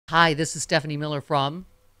Hi, this is Stephanie Miller from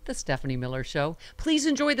The Stephanie Miller Show. Please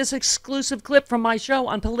enjoy this exclusive clip from my show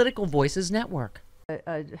on Political Voices Network.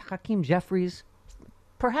 Hakeem Jeffries,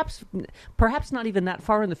 perhaps not even that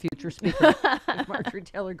far in the future, speaker, if Marjorie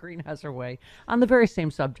Taylor Greene has her way, on the very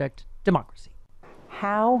same subject, democracy.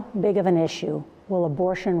 How big of an issue will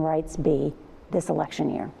abortion rights be this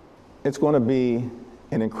election year? It's going to be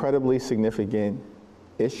an incredibly significant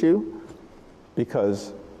issue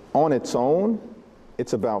because on its own,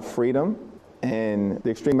 it's about freedom, and the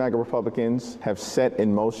extreme MAGA Republicans have set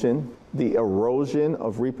in motion the erosion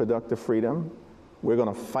of reproductive freedom. We're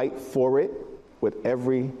going to fight for it with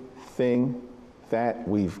everything that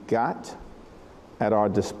we've got at our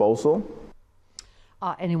disposal.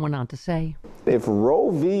 Anyone on to say? If Roe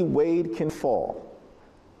v. Wade can fall,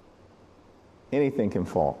 anything can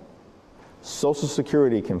fall. Social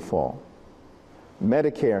Security can fall.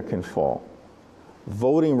 Medicare can fall.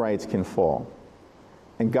 Voting rights can fall.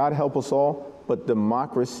 And God help us all, but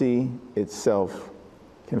democracy itself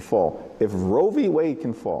can fall. If Roe v. Wade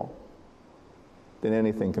can fall, then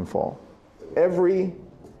anything can fall. Every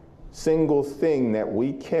single thing that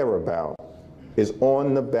we care about is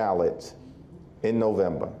on the ballot in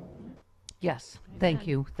November. Yes, thank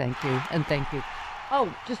you, and thank you.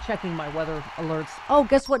 Oh, just checking my weather alerts. Oh,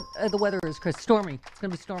 guess what the weather is, Chris? Stormy. It's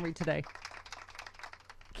going to be stormy today.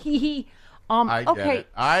 I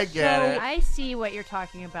get it. I see what you're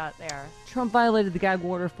talking about there. Trump violated the gag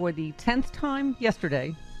order for the 10th time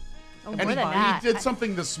yesterday. Oh, And more than that. he did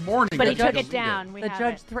something this morning. But he that took it deleted. down. The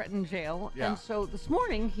judge threatened jail. Yeah. And so this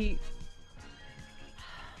morning he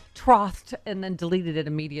trothed and then deleted it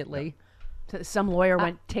immediately. Some lawyer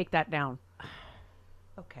went, take that down.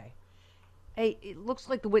 Okay. It looks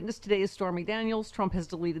like the witness today is Stormy Daniels. Trump has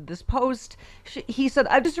deleted this post. He said,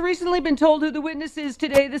 I've just recently been told who the witness is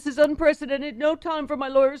today. This is unprecedented. No time for my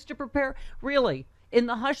lawyers to prepare. Really? In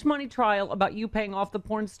the hush money trial about you paying off the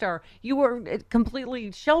porn star, you were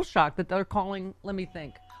completely shell-shocked that they're calling, let me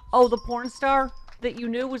think, the porn star that you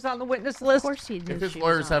knew was on the witness list? Of course he knew. If his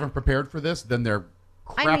lawyers haven't prepared for this, then they're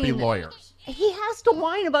crappy lawyers. He has to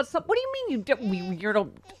whine about something. What do you mean you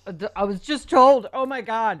don't? I was just told. Oh my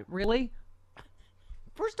God, really?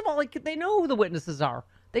 First of all, they know who the witnesses are.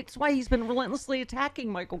 That's why he's been relentlessly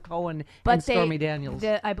attacking Michael Cohen and Stormy Daniels.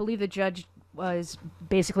 I believe the judge was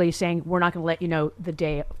basically saying, we're not going to let you know the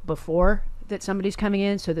day before that somebody's coming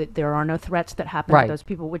in so that there are no threats that happen to those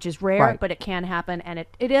people, which is rare, but it can happen. And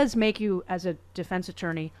it does make you, as a defense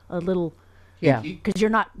attorney, a little... Yeah, because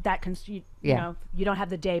you're not that you know, you don't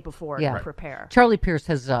have the day before to prepare. Charlie Pierce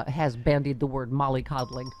has bandied the word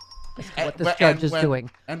mollycoddling. That's what this judge is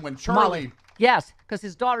doing. And when Charlie, yes, because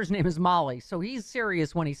his daughter's name is Molly, so he's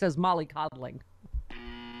serious when he says mollycoddling.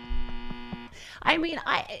 I mean,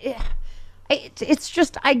 it's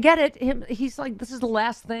just I get it. He's like, this is the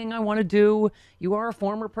last thing I want to do. You are a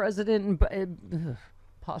former president and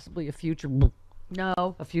possibly a future.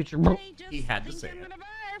 A future. he had to say it.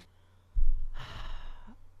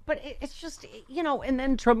 But it's just, and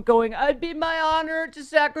then Trump going, I'd be my honor to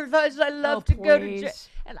sacrifice. I love to go to jail.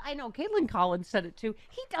 And I know Caitlin Collins said it too.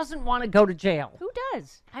 He doesn't want to go to jail. Who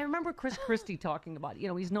does? I remember Chris Christie talking about,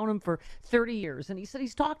 he's known him for 30 years. And he said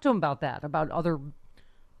he's talked to him about that, about other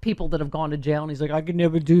people that have gone to jail. And he's like, I could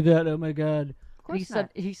never do that. Oh my God. He said,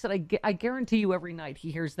 I guarantee you every night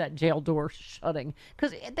he hears that jail door shutting.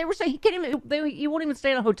 Because they were saying he won't even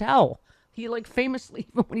stay in a hotel. He famously,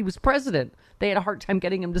 even when he was president, they had a hard time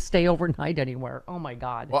getting him to stay overnight anywhere. Oh my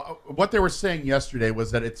God! Well, what they were saying yesterday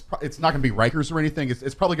was that it's not going to be Rikers or anything.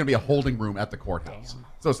 It's probably going to be a holding room at the courthouse. Damn.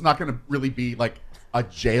 So it's not going to really be like a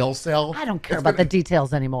jail cell. I don't care about the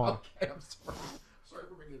details anymore. Okay, I'm sorry. Sorry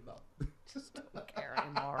for bringing it up. Just don't care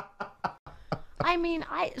anymore. I mean,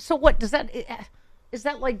 so what does that? Is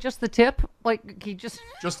that just the tip? He just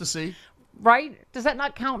to see, right? Does that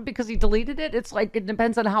not count because he deleted it? It's it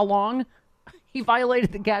depends on how long he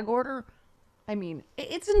violated the gag order. I mean,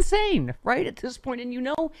 it's insane, right? At this point, and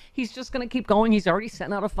he's just going to keep going. He's already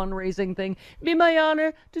sent out a fundraising thing. Be my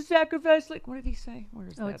honor to sacrifice. What did he say?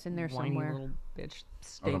 Where's that? It's in there whiny somewhere. Little bitch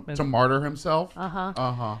statement. To martyr himself.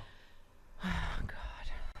 Oh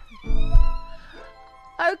God.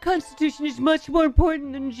 Our Constitution is much more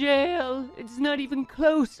important than jail. It's not even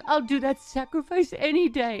close. I'll do that sacrifice any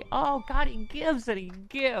day. Oh God, he gives and he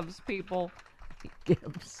gives, people. He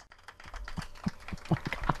gives. Oh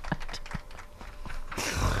God.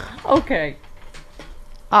 Okay.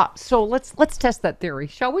 So let's test that theory,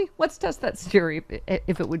 shall we? Let's test that theory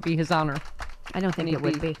if it would be his honor. I don't think it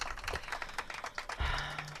would be.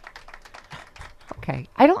 Okay. Okay.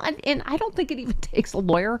 I don't think it even takes a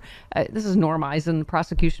lawyer. This is Norm Eisen, the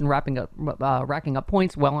prosecution racking up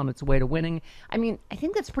points, well on its way to winning. I mean, I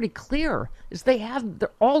think that's pretty clear. Is they have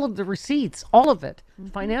all of the receipts, all of it,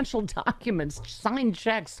 financial documents, signed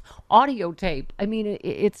checks, audio tape. I mean,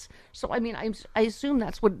 it's so. I mean, I assume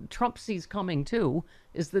that's what Trump sees coming too.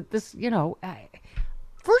 Is that this?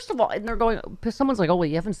 First of all, and they're going, someone's like, oh, well,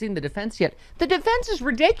 you haven't seen the defense yet. The defense is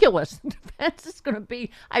ridiculous. The defense is going to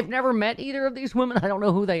be, I've never met either of these women. I don't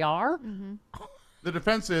know who they are. Mm-hmm. The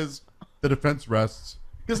defense rests.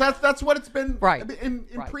 Because that's what it's been Right. in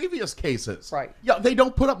Right. previous cases. Right. Yeah, they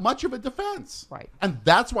don't put up much of a defense. Right. And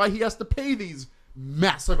that's why he has to pay these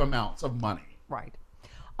massive amounts of money. Right.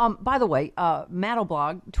 By the way,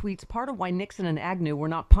 Mattoblog tweets, part of why Nixon and Agnew were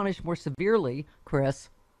not punished more severely, Chris,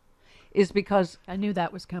 is because I knew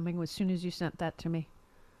that was coming as soon as you sent that to me.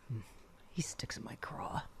 he sticks in my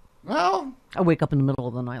craw. Well, I wake up in the middle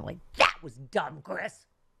of the night like, that was dumb, Chris.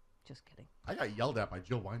 Just kidding. I got yelled at by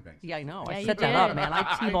Jill Weinbank. Yeah, I know. Yeah, I you set that did. up, man.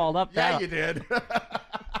 I T-balled up Yeah, that. you did.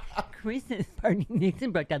 Chris is pardon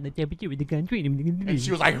Nixon brought down the temperature with the country. And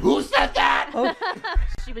she was like, who said that?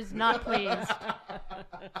 She was not pleased.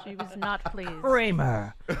 She was not pleased.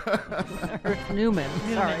 Kramer. Newman.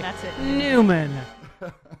 Sorry. That's it. Newman.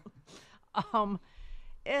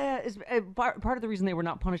 Part of the reason they were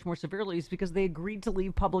not punished more severely is because they agreed to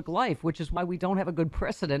leave public life, which is why we don't have a good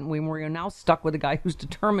precedent when we're now stuck with a guy who's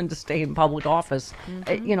determined to stay in public office,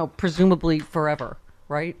 presumably forever,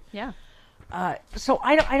 right? Yeah. So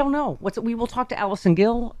I don't know. We will talk to Allison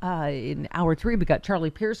Gill in hour 3. We got Charlie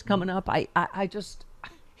Pierce coming up. I just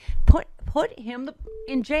put him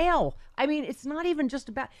in jail. I mean, it's not even just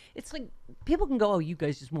about. It's like people can go, "Oh, you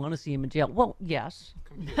guys just want to see him in jail." Well, yes,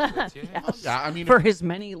 Yeah, I mean, for his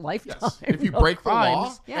many lifetimes. if you of break the law,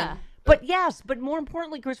 crimes. Yeah. But more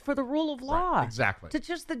importantly, Chris, for the rule of law, exactly. to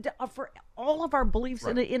just for all of our beliefs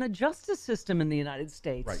in a justice system in the United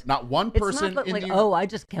States. right, not one It's person not in like, the oh, I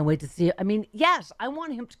just can't wait to see it. I mean, yes, I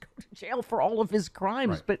want him to go to jail for all of his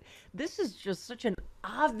crimes, Right. but this is just such an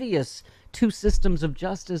obvious two systems of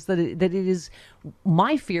justice that it is.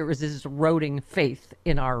 My fear is eroding faith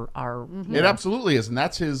in our. It absolutely is, and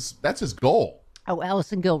that's his goal. Oh,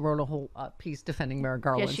 Allison Gill wrote a whole piece defending Merrick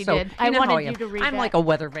Garland. she so did. You I know wanted how you am. to read I'm that. like a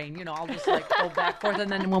weather vane, I'll just like go back forth,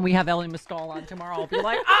 and then when we have Ellie Mastall on tomorrow, I'll be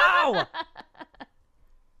like, oh.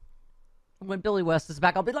 When Billy West is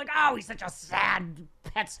back, I'll be like, oh, he's such a sad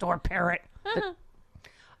pet store parrot.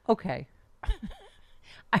 Okay.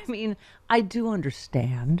 I mean, I do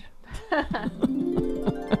understand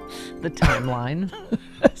the timeline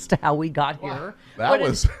as to how we got here. That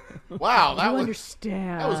was wow. That You was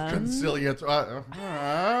understand. that was conciliatory.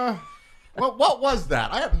 What was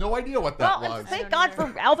that? I have no idea what that Well, was. thank God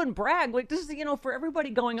for Alvin Bragg. Like, this is, for everybody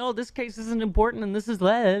going, oh, this case isn't important and this is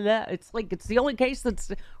blah, blah, blah. It's like, it's the only case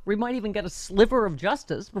we might even get a sliver of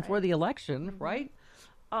justice before the election, right?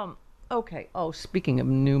 Okay. Oh, speaking of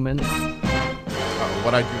Newman,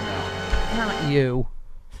 What I do now? not you.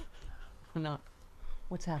 Not.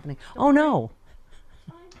 What's happening? Oh, no.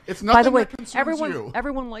 It's nothing By the way, that concerns you.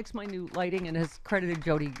 everyone likes my new lighting and has credited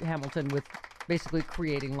Jody Hamilton with basically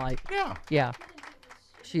creating light. Yeah. Yeah.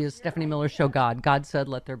 She is Stephanie Miller's show God. God said,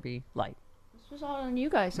 let there be light. This was all on you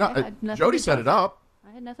guys. No, I had nothing Jody to set do it up.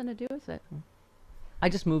 I had nothing to do with it. I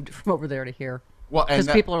just moved from over there to here. Well, and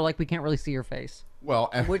Because people are like, we can't really see your face.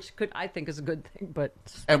 which Which I think is a good thing, but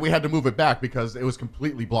and we had to move it back because it was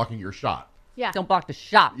completely blocking your shot. Yeah. don't block the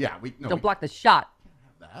shot. Yeah, Don't block the shot.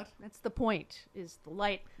 that. That's the point, is the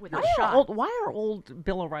light with the Why shot. are old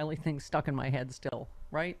Bill O'Reilly things stuck in my head still,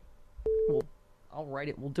 right? I'll write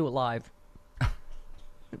it. We'll do it live.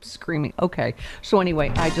 I'm screaming. Okay. So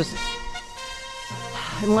anyway,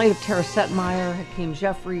 in light of Tara Setmeyer, Hakeem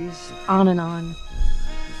Jeffries, on and on,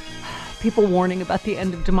 people warning about the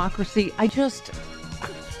end of democracy. I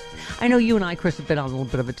know you and I, Chris, have been on a little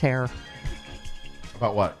bit of a tear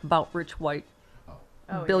About what? about rich white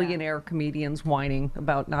billionaire comedians whining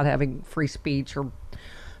about not having free speech or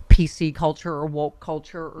PC culture or woke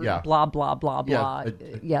culture or blah blah blah blah.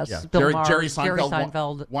 Yes, yeah. Bill Maher, Jerry Seinfeld,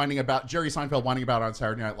 Seinfeld. whining about on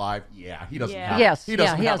Saturday Night Live. Yeah, he doesn't. Yeah. Have, Yes, he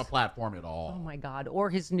doesn't he have has- a platform at all. Oh my God! Or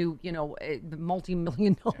his new,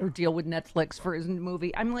 multi-million-dollar deal with Netflix for his new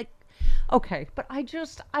movie. I'm like, okay, but I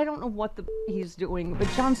don't know what he's doing. But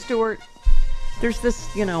Jon Stewart, there's this,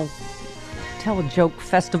 tell a joke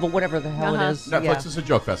festival, whatever the hell it is. Netflix is a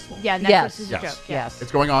joke festival. Yeah, Netflix Yes. is a Yes. joke. Yeah. Yes.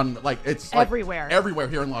 It's going on it's Everywhere. everywhere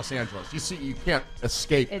here in Los Angeles. You can't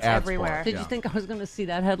escape. It's ads everywhere. For it. Did you think I was going to see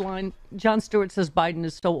that headline? Jon Stewart says Biden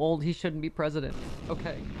is so old he shouldn't be president.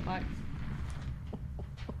 Okay.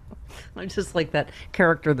 I just like that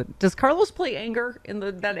character. Does Carlos play Anger in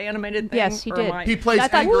that animated thing? Yes, he Or did. am I- He plays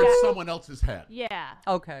That's like anger in Jack. someone else's head. Yeah.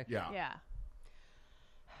 Okay. Yeah. Yeah.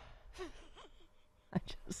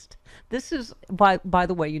 This is, by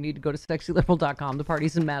the way, you need to go to sexyliberal.com. The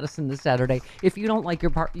party's in Madison this Saturday. If you don't like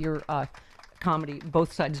your comedy,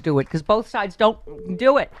 both sides do it, because both sides don't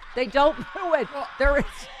do it. They don't do it. There is.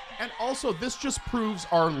 And also, this just proves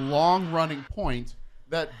our long-running point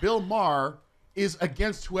that Bill Maher is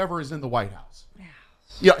against whoever is in the White House.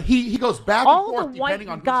 Yeah, he goes back and All forth the white depending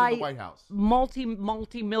on who's guy in the White House.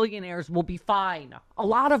 multi-millionaires will be fine. A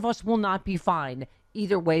lot of us will not be fine.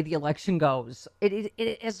 Either way the election goes. It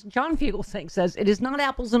as John Fugelsang says, it is not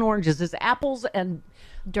apples and oranges. It's apples and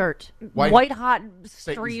Dirt. white hot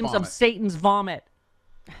Satan's streams of vomit. Satan's vomit.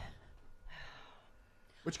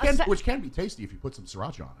 Which can be tasty if you put some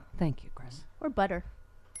sriracha on it. Thank you, Chris. Or butter.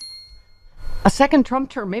 A second Trump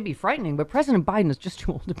term may be frightening, but President Biden is just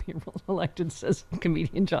too old to be elected, says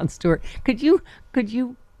comedian Jon Stewart. Could you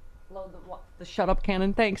load the shut up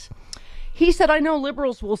cannon? Thanks. He said, I know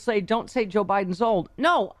liberals will say, don't say Joe Biden's old.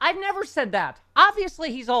 No, I've never said that.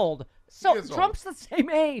 Obviously, he's old. So He is old. Trump's the same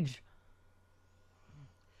age.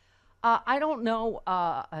 I don't know.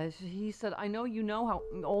 He said, I know you know how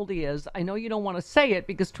old he is. I know you don't want to say it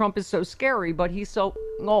because Trump is so scary, but he's so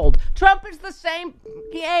old. Trump is the same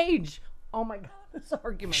age. Oh, my God, this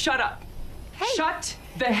argument. Shut up. Shut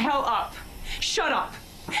the hell up. Shut up.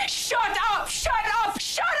 Shut up. Shut up.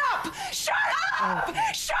 Shut up. Shut up.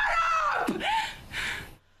 Shut up.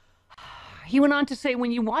 He went on to say,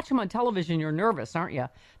 when you watch him on television, you're nervous, aren't you?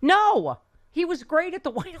 No. He was great at the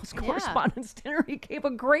White House Correspondents' Dinner. He gave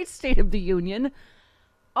a great State of the Union.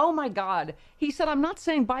 Oh, my God. He said, I'm not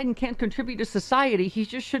saying Biden can't contribute to society. He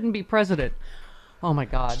just shouldn't be president. Oh, my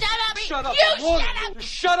God. Shut up. Shut up. You shut up.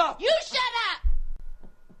 Shut up. You shut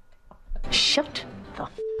up. Shut the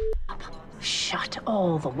up. Shut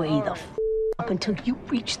all the way the up until you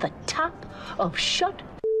reach the top of Shut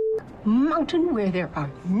Mountain where there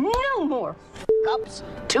are no more ups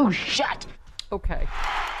to shut. Okay.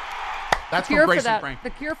 That's Cure from for Grace and that. Frankie. The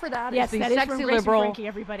cure for that Yes, is the that is from Sexy Grace and Liberal Frankie,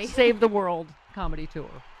 everybody. Save the World comedy tour.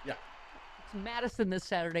 Yeah. It's Madison this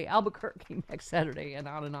Saturday, Albuquerque next Saturday, and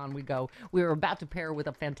on we go. We are about to pair with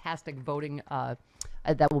a fantastic voting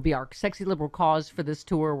that will be our Sexy Liberal cause for this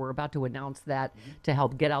tour. We're about to announce that to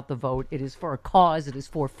help get out the vote. It is for a cause. It is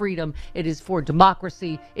for freedom. It is for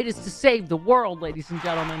democracy. It is to save the world, ladies and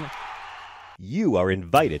gentlemen. You are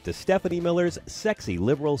invited to Stephanie Miller's Sexy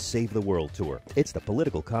Liberal Save the World Tour. It's the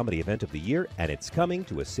political comedy event of the year, and it's coming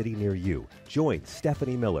to a city near you. Join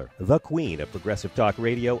Stephanie Miller, the queen of progressive talk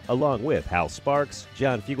radio, along with Hal Sparks,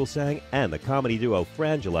 John Fugelsang, and the comedy duo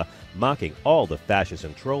Frangela, mocking all the fascists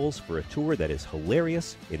and trolls for a tour that is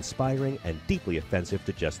hilarious, inspiring, and deeply offensive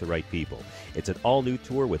to just the right people. It's an all-new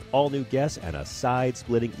tour with all-new guests and a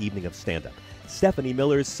side-splitting evening of stand-up. Stephanie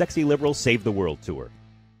Miller's Sexy Liberal Save the World Tour.